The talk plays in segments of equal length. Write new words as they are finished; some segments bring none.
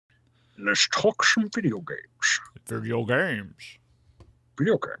Let's talk some video games. Video games.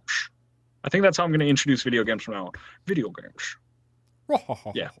 Video games. I think that's how I'm going to introduce video games from now on. Video games.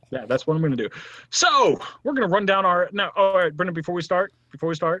 Yeah, that's what I'm going to do. So we're going to run down our now. All right, Brendan. Before we start,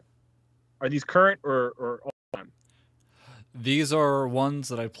 are these current or all time? These are ones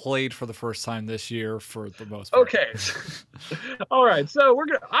that I played for the first time this year for the most part. Okay. All right. So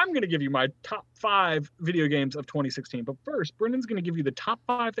I'm gonna give you my top 5 video games of 2016. But first, Brendan's gonna give you the top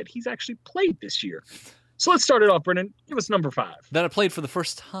 5 that he's actually played this year. So let's start it off, Brendan. Give us number 5. That I played for the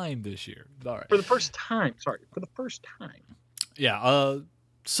first time this year. All right. For the first time. Sorry, for the first time. Yeah.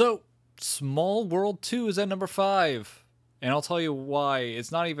 So Small World 2 is at number 5, and I'll tell you why.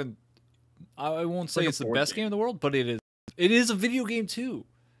 It's not even. I won't say it's the best game in the world, but it is. It is a video game too.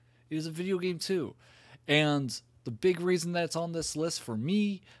 It is a video game too. And the big reason that it's on this list for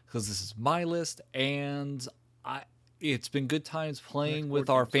me, because this is my list, and it's been good times playing with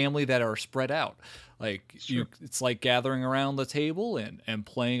our family that are spread out. Like it's like gathering around the table and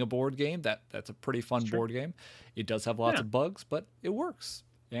playing a board game. That's a pretty fun board game. It does have lots of bugs, but it works.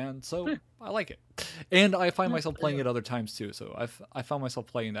 And so I like it. And I find myself playing it other times too. So I found myself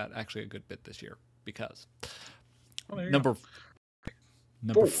playing that actually a good bit this year because number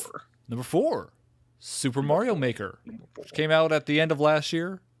 4, Super Mario Maker, which came out at the end of last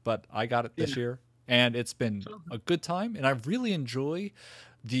year, but I got it this year, and it's been a good time, and I really enjoy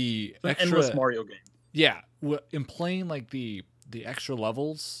the extra endless Mario game. Yeah, in playing like the extra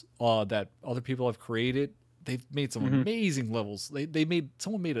levels that other people have created. They've made some amazing levels.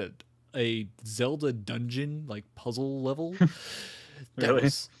 Someone made a Zelda dungeon like puzzle level. That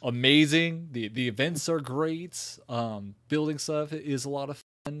was amazing. The events are great. Building stuff is a lot of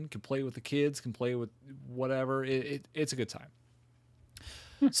fun. Can play with the kids. Can play with whatever. It's a good time.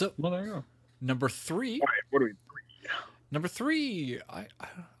 So, well, there you go. Number 3. All right, what do we? Number 3.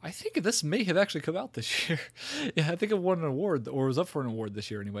 I think this may have actually come out this year. Yeah, I think it won an award or was up for an award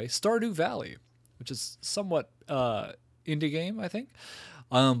this year anyway. Stardew Valley, which is somewhat indie game, I think.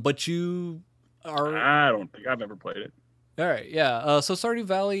 But you are. I don't think I've ever played it. All right, yeah. So Stardew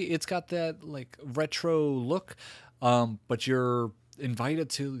Valley, it's got that like retro look, but you're invited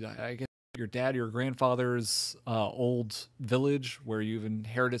to, I guess, your dad, your grandfather's old village where you've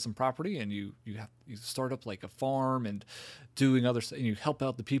inherited some property, and you start up like a farm and doing other stuff, and you help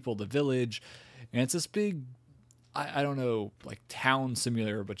out the people of the village, and it's this big, I don't know, like town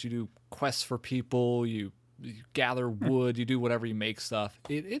simulator, but you do quests for people, you gather wood, you do whatever, you make stuff.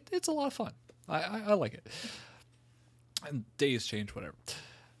 It's a lot of fun. I like it. And days change, whatever.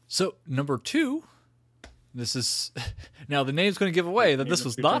 So number 2, this is now the name's going to give away that this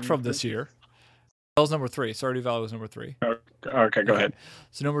was not from this year. That was number 3. Stardew Valley was number 3. Okay, go ahead.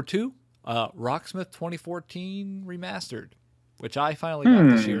 So number 2, Rocksmith 2014 remastered, which I finally got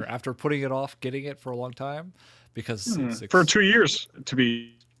this year after putting it off getting it for a long time because for 2 years to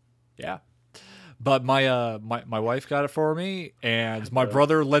be. Yeah. But my wife got it for me, and my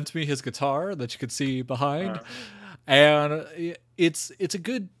brother lent me his guitar that you could see behind. And it's a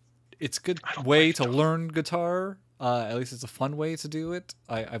good way to learn guitar. At least it's a fun way to do it.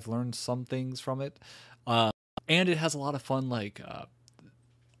 I've learned some things from it, and it has a lot of fun like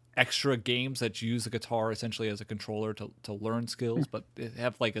extra games that use the guitar essentially as a controller to learn skills. But they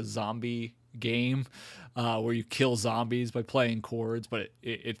have like a zombie game where you kill zombies by playing chords, but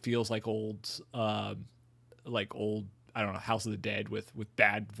it feels like old I don't know, House of the Dead with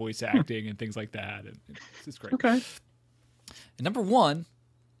bad voice acting and things like that. And it's great. Okay. And number 1.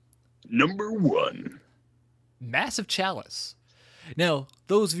 Massive Chalice. Now,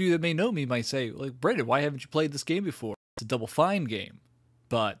 those of you that may know me might say, like, Brendan, why haven't you played this game before? It's a Double Fine game.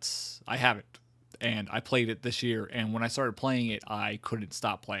 But I haven't. And I played it this year, and when I started playing it, I couldn't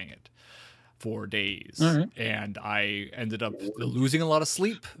stop playing it for days. And I ended up losing a lot of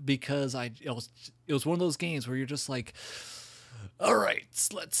sleep because it was one of those games where you're just like, all right,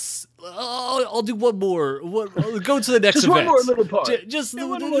 I'll do one more. Go to the next just event. One more little part.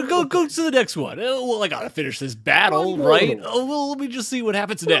 Go to the next one. Well, I gotta finish this battle, right? Oh, well, let me just see what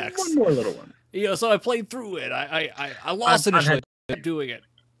happens next. One more little one. So I played through it. I lost initially doing it.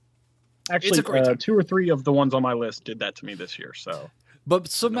 Actually, 2 or 3 of the ones on my list did that to me this year.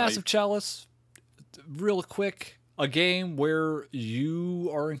 Massive Chalice, real quick, a game where you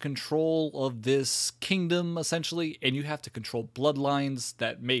are in control of this kingdom essentially, and you have to control bloodlines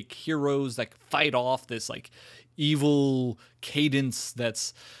that make heroes that fight off this like evil cadence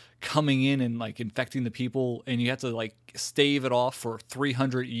that's coming in and like infecting the people, and you have to like stave it off for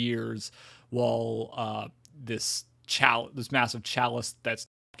 300 years while this massive chalice that's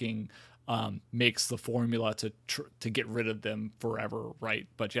makes the formula to get rid of them forever, right?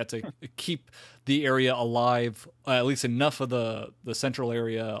 But you have to keep the area alive, at least enough of the central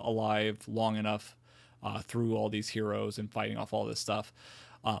area alive long enough through all these heroes and fighting off all this stuff.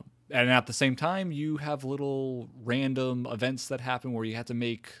 And at the same time, you have little random events that happen where you have to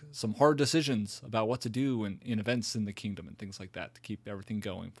make some hard decisions about what to do in events in the kingdom and things like that to keep everything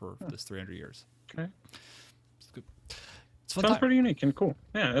going for this 300 years. Okay. It's good. It's Sounds pretty unique and cool.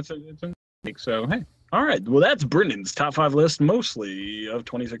 Yeah, it's unique. So, hey. All right. Well, that's Brendan's top 5 list, mostly of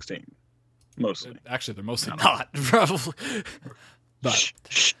 2016. Mostly. Actually, they're mostly not, probably. But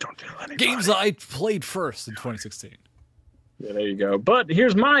don't tell anybody. Games I played first in 2016. Yeah, there you go. But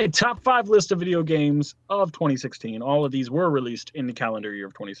here's my top 5 list of video games of 2016. All of these were released in the calendar year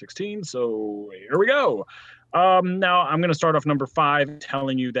of 2016. So here we go. Now I'm going to start off number 5,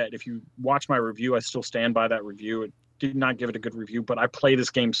 telling you that if you watch my review, I still stand by that review. It did not give it a good review, but I play this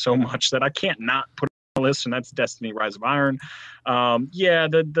game so much that I can't not put it on the list, and that's Destiny: Rise of Iron. Yeah,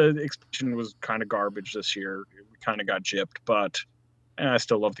 the expansion was kind of garbage this year. We kind of got gypped, but I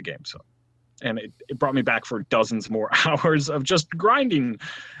still love the game. So. And it brought me back for dozens more hours of just grinding.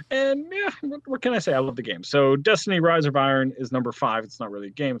 And yeah, what can I say? I love the game. So Destiny: Rise of Iron is number 5. It's not really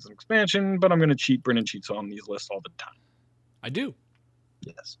a game, it's an expansion, but I'm going to cheat. Brendan cheats on these lists all the time. I do.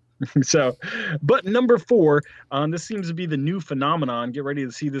 Yes. So, but number 4, this seems to be the new phenomenon. Get ready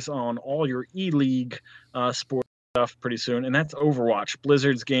to see this on all your E-League sports stuff pretty soon. And that's Overwatch,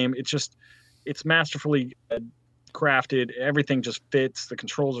 Blizzard's game. It's masterfully crafted. Everything just fits. The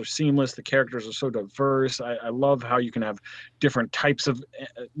controls are seamless. The characters are so diverse. I love how you can have different types of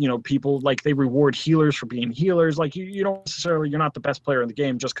people. Like, they reward healers for being healers. Like, you don't necessarily, you're not the best player in the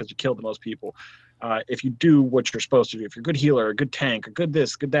game just because you killed the most people. If you do what you're supposed to do, if you're a good healer, a good tank, a good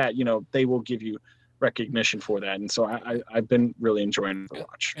this, good that, they will give you recognition for that. And so I've been really enjoying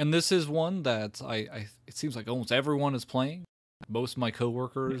Overwatch. And this is one that it seems like almost everyone is playing. Most of my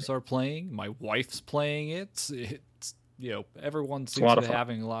coworkers are playing. My wife's playing it. It's everyone seems to be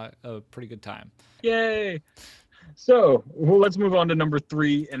having a pretty good time. Yay! So, let's move on to number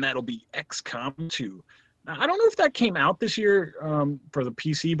 3, and that'll be XCOM 2. Now, I don't know if that came out this year for the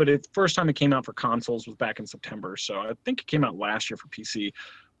PC, but the first time it came out for consoles was back in September. So I think it came out last year for PC.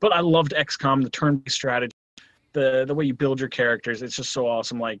 But I loved XCOM, the turn-based strategy. The way you build your characters, it's just so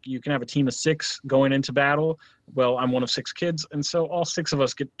awesome. Like, you can have a team of 6 going into battle. Well, I'm one of 6 kids, and so all 6 of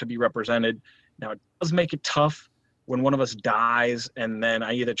us get to be represented. Now, it does make it tough when one of us dies, and then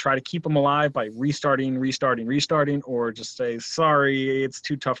I either try to keep them alive by restarting, or just say, sorry, it's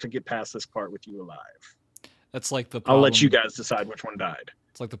too tough to get past this part with you alive. That's like the problem. I'll let you guys decide which one died.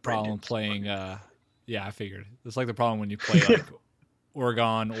 It's like the problem playing, yeah, I figured. It's like the problem when you play like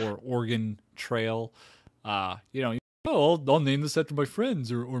Oregon or Oregon Trail. I'll name this after my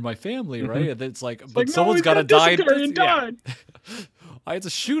friends or my family, right? And it's like, but someone's got to die. Yeah. I had to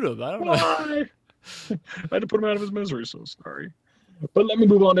shoot him. I don't know. I had to put him out of his misery, so sorry. But let me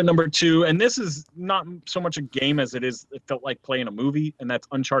move on to number 2. And this is not so much a game as it felt like playing a movie, and that's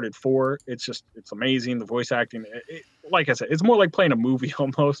Uncharted 4. It's amazing. The voice acting, like I said, it's more like playing a movie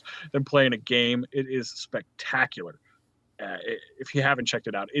almost than playing a game. It is spectacular. If you haven't checked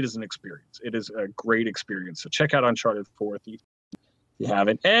it out, it is an experience. It is a great experience. So check out Uncharted 4 if you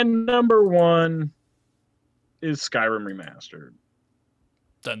haven't. And number 1 is Skyrim Remastered.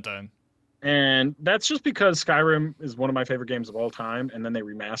 Dun dun. And that's just because Skyrim is one of my favorite games of all time, and then they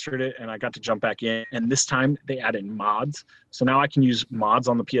remastered it, and I got to jump back in, and this time they added mods. So now I can use mods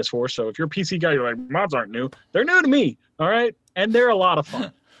on the PS4. So if you're a PC guy, you're like, mods aren't new. They're new to me, all right? And they're a lot of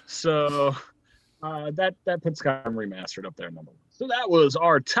fun. So that puts Skyrim Remastered up there, number 1. So that was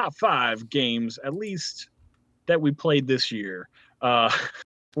our top 5 games, at least, that we played this year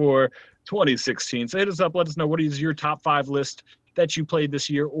for 2016. So hit us up. Let us know, what is your top 5 list that you played this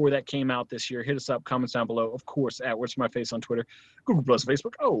year or that came out this year. Hit us up, comments down below. Of course, at What's My Face on Twitter, Google Plus,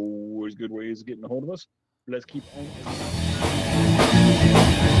 Facebook. Always good ways of getting a hold of us. Let's keep on.